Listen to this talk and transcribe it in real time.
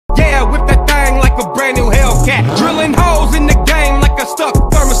cat. Drilling holes in the game like a stuck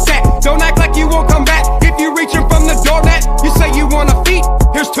thermostat. Don't act like you won't come back if you reaching from the doormat. You say you want a feet,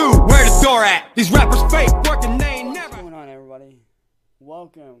 here's two, where the door at? These rappers fake working, they ain't never. What's going on, everybody?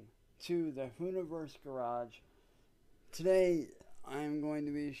 Welcome to the Hooniverse Garage. Today I'm going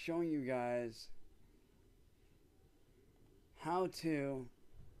to be showing you guys how to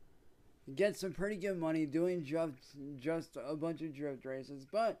get some pretty good money doing just a bunch of drift races,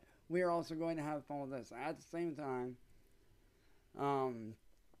 but we are also going to have fun with this at the same time.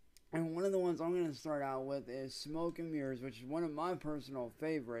 And one of the ones I'm going to start out with is Smoke and Mirrors, which is one of my personal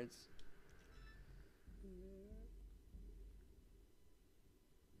favorites.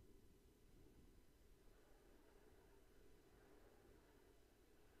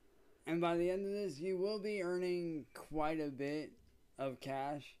 And by the end of this, you will be earning quite a bit of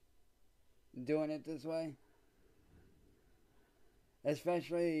cash doing it this way.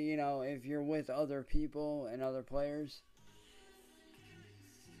 Especially, you know, if you're with other people and other players.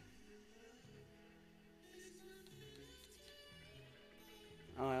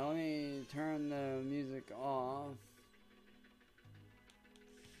 Alright, let me turn the music off.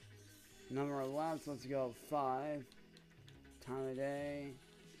 Number of laps, let's go 5. Time of day,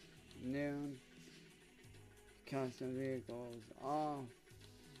 noon. Custom vehicles off.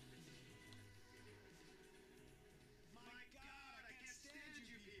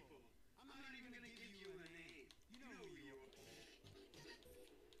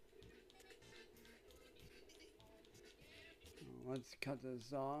 Let's cut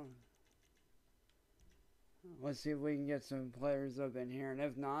this off. Let's see if we can get some players up in here, and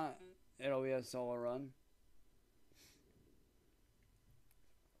if not, it'll be a solo run.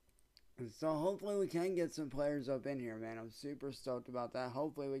 So hopefully we can get some players up in here, man. I'm super stoked about that.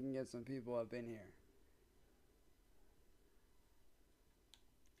 Hopefully we can get some people up in here.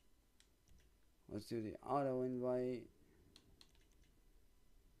 Let's do the auto invite.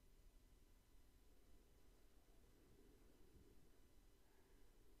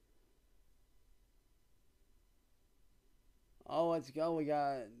 Oh, let's go. We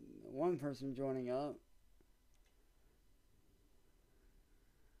got one person joining up.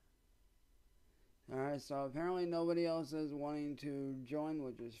 Alright, so apparently nobody else is wanting to join,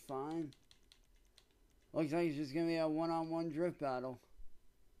 which is fine. Looks like it's just going to be a one-on-one drift battle.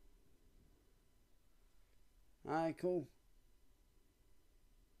 Alright, cool.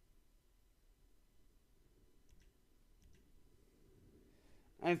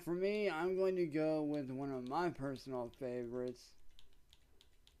 And for me, I'm going to go with one of my personal favorites.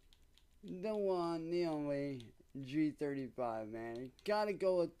 The one, the only, G35, man. Gotta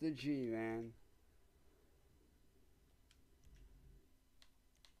go with the G, man.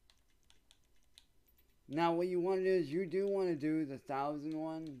 Now, what you want to do is you do want to do the 1,000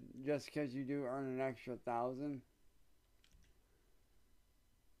 one, just because you do earn an extra 1,000.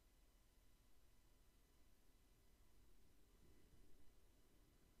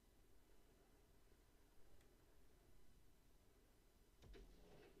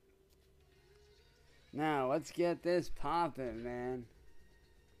 Now, let's get this popping, man.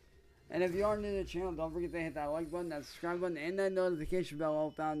 And if you are new to the channel, don't forget to hit that like button, that subscribe button, and that notification bell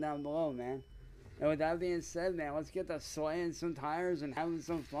all found down below, man. And with that being said, man, let's get to slaying some tires and having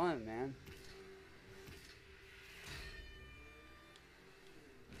some fun, man.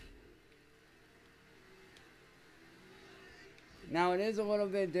 Now, it is a little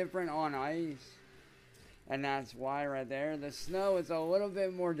bit different on ice. And that's why right there. The snow is a little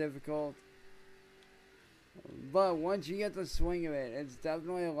bit more difficult. But once you get the swing of it, it's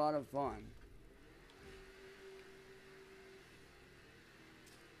definitely a lot of fun.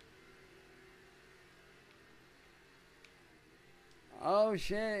 Oh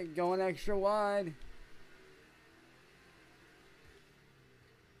shit, going extra wide.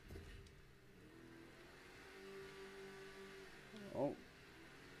 Oh.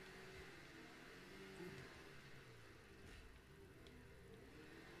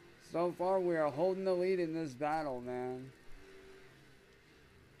 So far, we are holding the lead in this battle, man.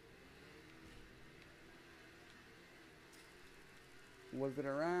 Whip it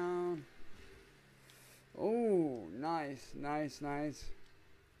around. Oh, nice, nice, nice.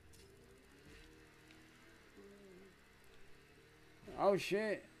 Oh,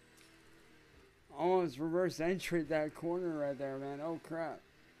 shit. Almost reverse entry that corner right there, man. Oh, crap.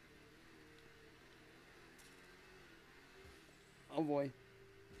 Oh, boy.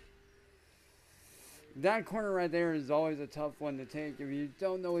 That corner right there is always a tough one to take. If you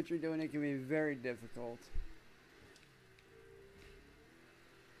don't know what you're doing, it can be very difficult.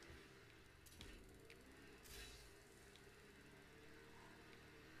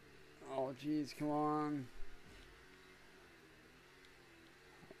 Oh, jeez, come on.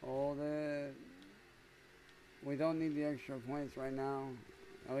 Hold it. We don't need the extra points right now.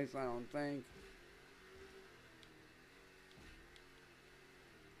 At least I don't think.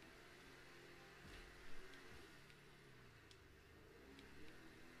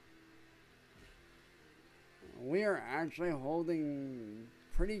 We are actually holding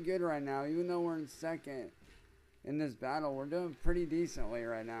pretty good right now. Even though we're in second in this battle, we're doing pretty decently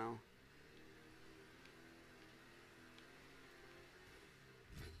right now.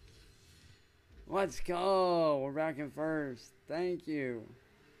 Let's go. We're back in first. Thank you.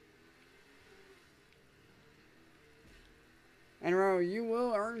 And remember, you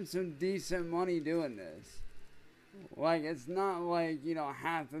will earn some decent money doing this. Like, it's not like, you know,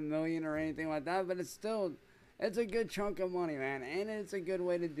 $500,000 or anything like that, but it's still, it's a good chunk of money, man. And it's a good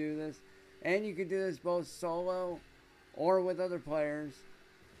way to do this. And you can do this both solo or with other players.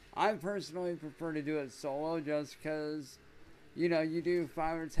 I personally prefer to do it solo just because, you know, you do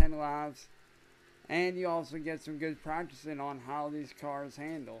 5 or 10 laps. And you also get some good practicing on how these cars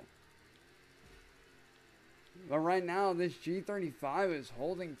handle. But right now, this G35 is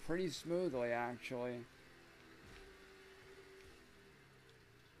holding pretty smoothly, actually.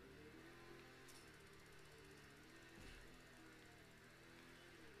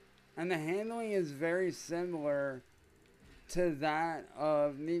 And the handling is very similar to that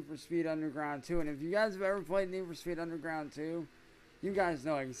of Need for Speed Underground 2. And if you guys have ever played Need for Speed Underground 2, you guys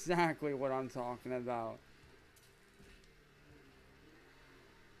know exactly what I'm talking about.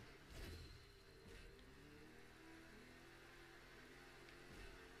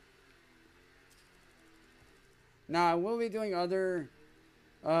 Now, I will be doing other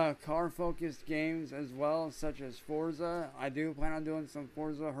car-focused games as well, such as Forza. I do plan on doing some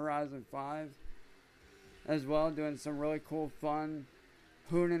Forza Horizon 5 as well, doing some really cool, fun,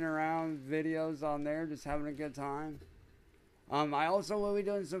 hooning around videos on there, just having a good time. I also will be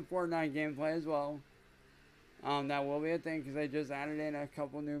doing some Fortnite gameplay as well. That will be a thing because they just added in a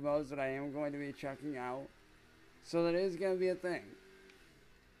couple new modes that I am going to be checking out. So that is going to be a thing.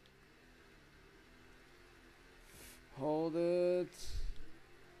 Hold it.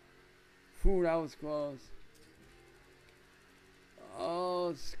 Whew, that was close.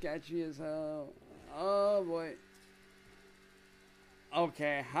 Oh, sketchy as hell. Oh, boy.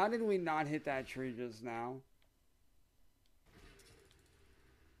 Okay, how did we not hit that tree just now?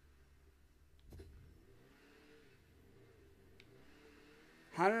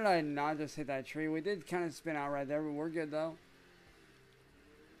 How did I not just hit that tree? We did kind of spin out right there, but we're good though.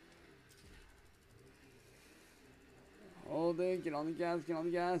 Hold it, get on the gas, get on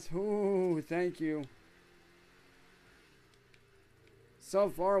the gas. Ooh, thank you. So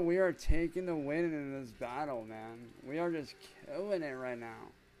far, we are taking the win in this battle, man. We are just killing it right now.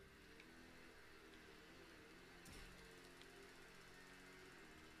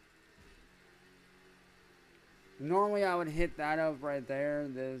 Normally, I would hit that up right there,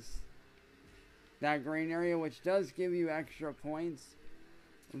 that green area, which does give you extra points.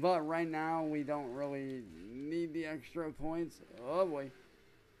 But right now, we don't really need the extra points. Oh boy.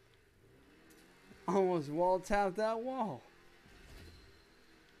 Almost wall tapped that wall.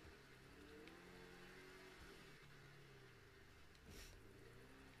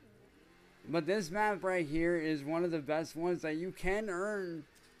 But this map right here is one of the best ones that you can earn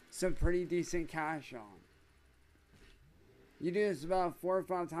some pretty decent cash on. You do this about 4 or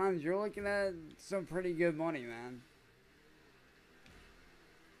 5 times, you're looking at some pretty good money, man.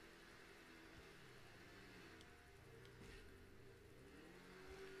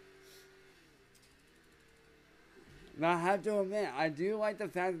 Now, I have to admit, I do like the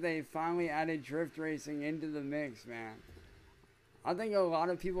fact that they finally added drift racing into the mix, man. I think a lot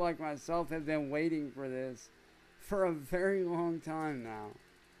of people like myself have been waiting for this for a very long time now.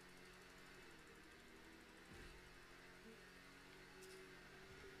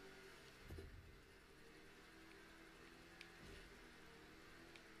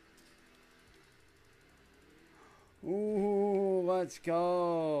 Ooh, let's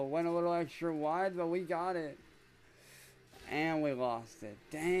go. Went a little extra wide, but we got it. And we lost it.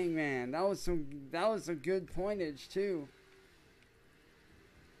 Dang, man. That was some good pointage too.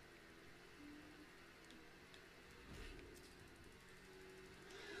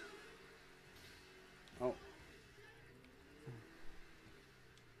 Oh.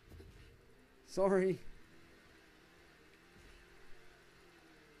 Sorry.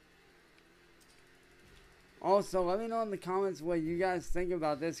 Also, let me know in the comments what you guys think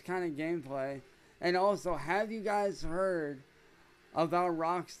about this kind of gameplay. And also, have you guys heard about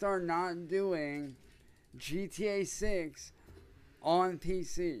Rockstar not doing GTA 6 on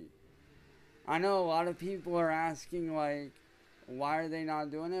PC? I know a lot of people are asking, like, Why are they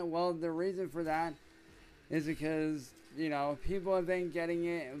not doing it? Well, the reason for that is because, you know, people have been getting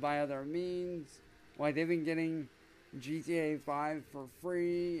it by other means. Like, they've been getting GTA 5 for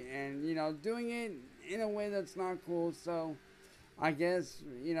free and, you know, doing it in a way that's not cool. So, I guess,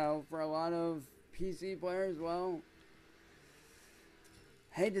 you know, for a lot of PC players, well,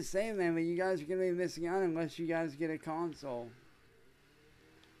 hate to say it, man, but you guys are going to be missing out unless you guys get a console.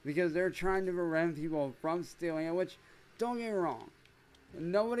 Because they're trying to prevent people from stealing it, which, don't get me wrong,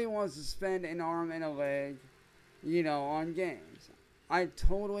 nobody wants to spend an arm and a leg, you know, on games. I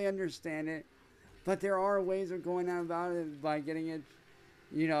totally understand it, but there are ways of going out about it by getting it,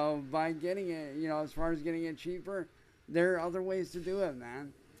 you know, as far as getting it cheaper. There are other ways to do it,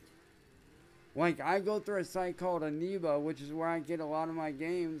 man. Like, I go through a site called Anibo, which is where I get a lot of my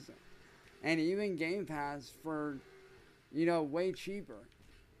games, and even Game Pass for, you know, way cheaper.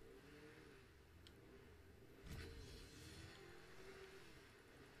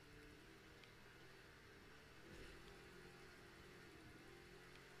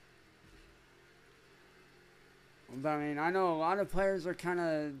 But I mean, I know a lot of players are kind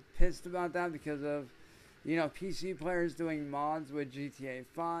of pissed about that because of, you know, PC players doing mods with GTA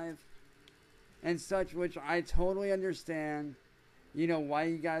 5 and such, which I totally understand, you know, why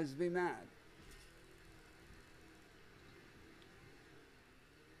you guys be mad.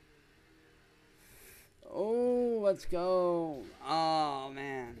 Oh, let's go. Oh,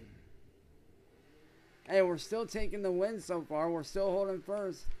 man. Hey, we're still taking the win so far. We're still holding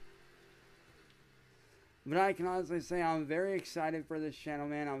first. But I can honestly say I'm very excited for this channel,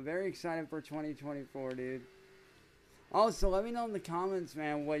 man. I'm very excited for 2024, dude. Also, let me know in the comments,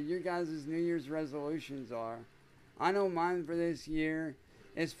 man, what your guys' New Year's resolutions are. I know mine for this year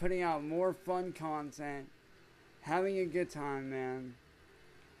is putting out more fun content, having a good time, man,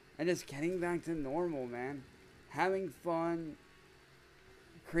 and just getting back to normal, man. Having fun,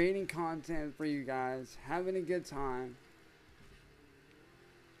 creating content for you guys, having a good time,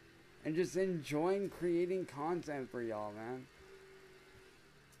 and just enjoying creating content for y'all, man.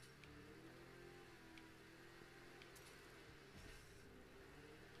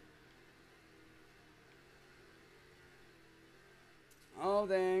 Oh,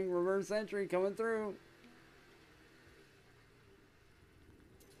 dang. Reverse entry coming through.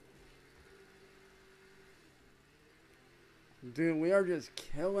 Dude, we are just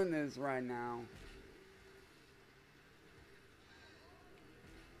killing this right now.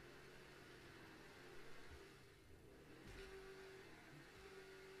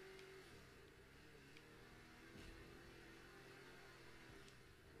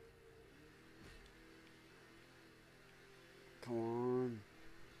 Come on.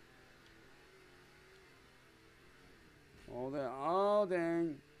 Hold it. Oh,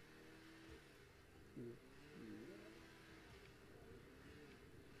 dang.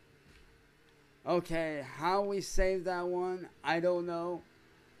 Okay, how we saved that one, I don't know.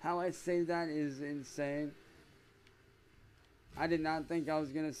 How I saved that is insane. I did not think I was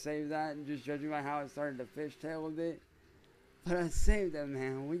going to save that, just judging by how I started to fishtail a bit. But I saved it,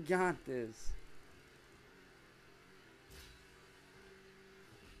 man. We got this.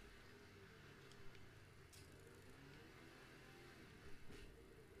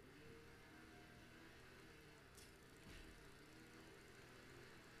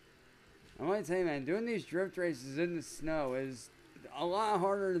 I want to tell you, man, doing these drift races in the snow is a lot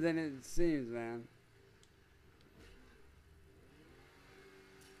harder than it seems, man.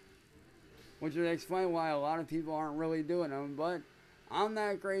 Which would explain why a lot of people aren't really doing them, but I'm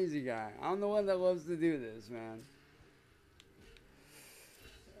that crazy guy. I'm the one that loves to do this, man.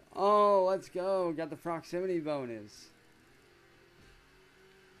 Oh, let's go. Got the proximity bonus.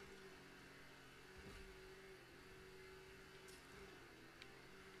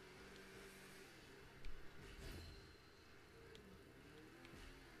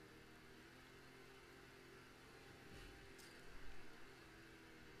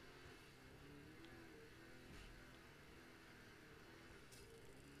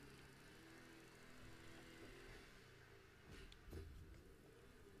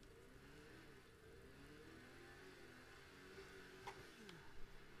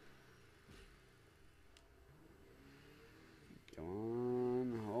 Come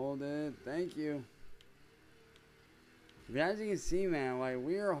on, hold it. Thank you. But as you can see, man, like,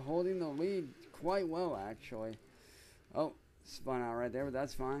 we are holding the lead quite well, actually. Oh, spun out right there, but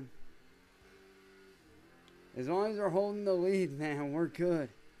that's fine. As long as we're holding the lead, man, we're good.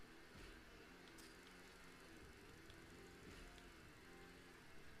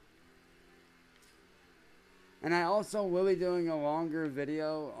 And I also will be doing a longer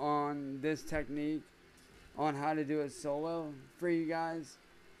video on this technique on how to do it solo for you guys.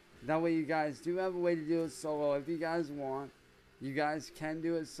 That way you guys do have a way to do it solo if you guys want. You guys can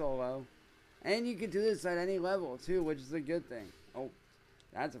do it solo. And you can do this at any level too, which is a good thing. Oh,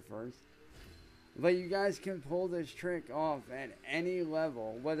 that's a first. But you guys can pull this trick off at any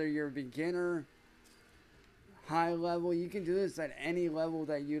level. Whether you're a beginner, high level, you can do this at any level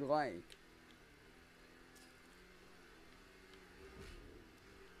that you'd like.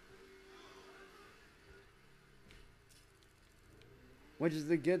 Which is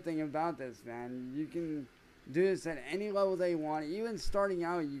the good thing about this, man. You can do this at any level that you want. Even starting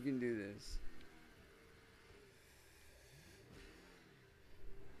out, you can do this.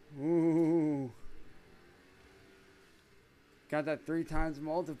 Ooh. Got that 3 times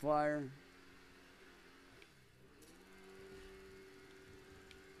multiplier.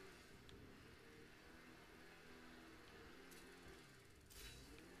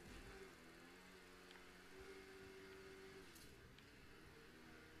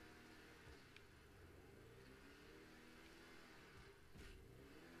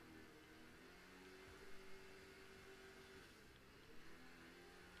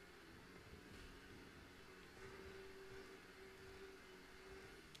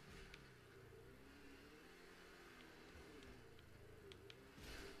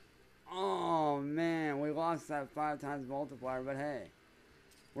 Lost that 5 times multiplier, but hey,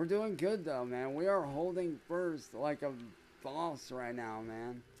 we're doing good though, man. We are holding first like a boss right now,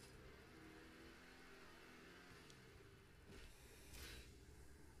 man.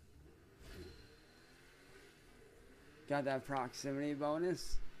 Got that proximity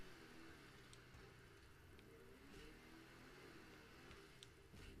bonus.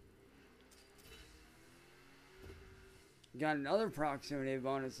 Got another proximity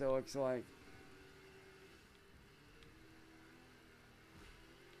bonus, it looks like.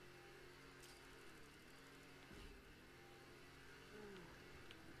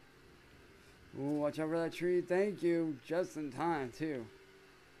 Ooh, watch out for that tree. Thank you. Just in time, too.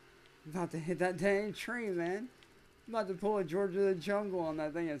 I'm about to hit that dang tree, man. I'm about to pull a George of the Jungle on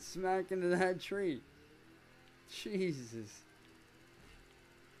that thing and smack into that tree. Jesus.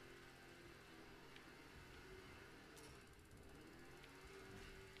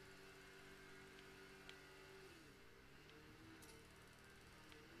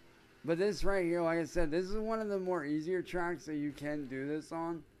 But this right here, like I said, this is one of the more easier tracks that you can do this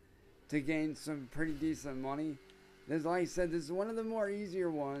on to gain some pretty decent money. This, like I said, this is one of the more easier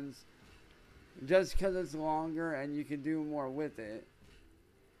ones just because it's longer and you can do more with it.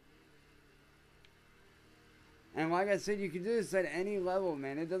 And like I said, you can do this at any level,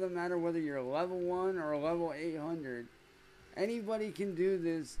 man. It doesn't matter whether you're level 1 or level 800. Anybody can do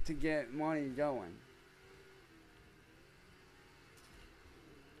this to get money going.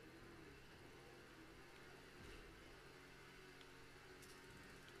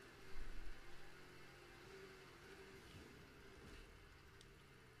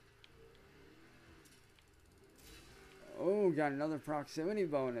 Oh, got another proximity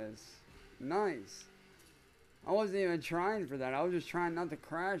bonus. Nice. I wasn't even trying for that. I was just trying not to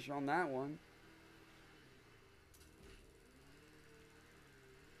crash on that one.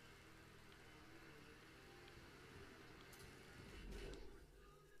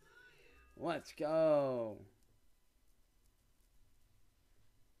 Let's go.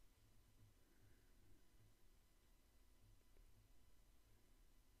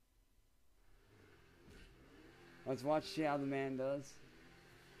 Let's see how the man does.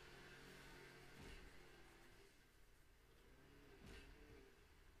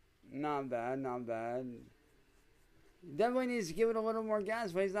 Not bad, not bad. Definitely needs to give it a little more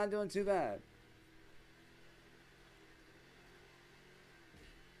gas, but he's not doing too bad.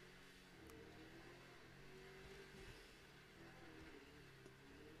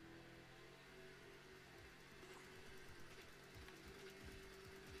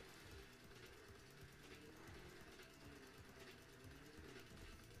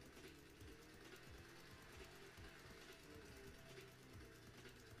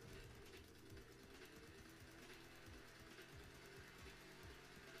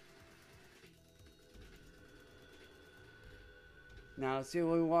 Now let's see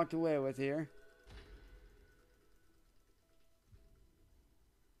what we walked away with here.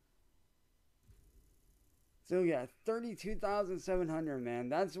 So yeah, 32,700, man.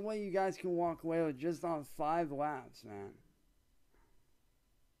 That's what you guys can walk away with just on 5 laps, man.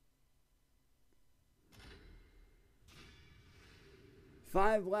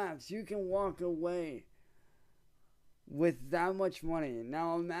 Five laps, you can walk away with that much money.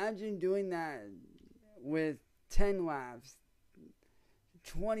 Now imagine doing that with 10 laps,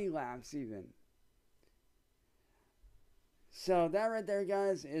 20 laps even. So that right there,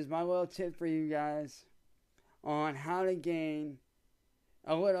 guys, is my little tip for you guys on how to gain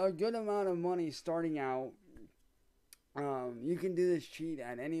a good amount of money starting out. You can do this cheat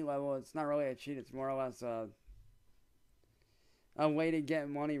at any level. It's not really a cheat. It's more or less a way to get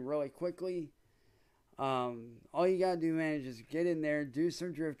money really quickly. All you gotta do, man, is just get in there, do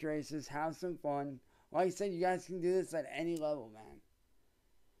some drift races, have some fun. Like I said, you guys can do this at any level, man.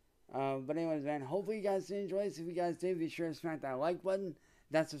 But anyways, man, hopefully you guys did enjoy this. If you guys did, be sure to smack that like button,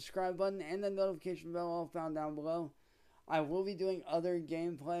 that subscribe button, and the notification bell all found down below. I will be doing other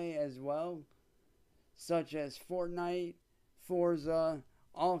gameplay as well, such as Fortnite, Forza,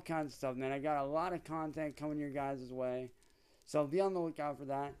 all kinds of stuff, man. I got a lot of content coming your guys' way, so be on the lookout for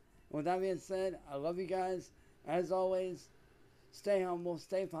that. And with that being said, I love you guys. As always, stay humble,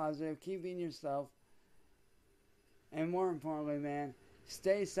 stay positive, keep being yourself, and more importantly, man,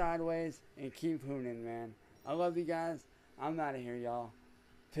 stay sideways and keep hooning, man. I love you guys. I'm out of here, y'all.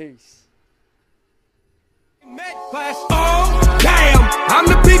 Peace. Class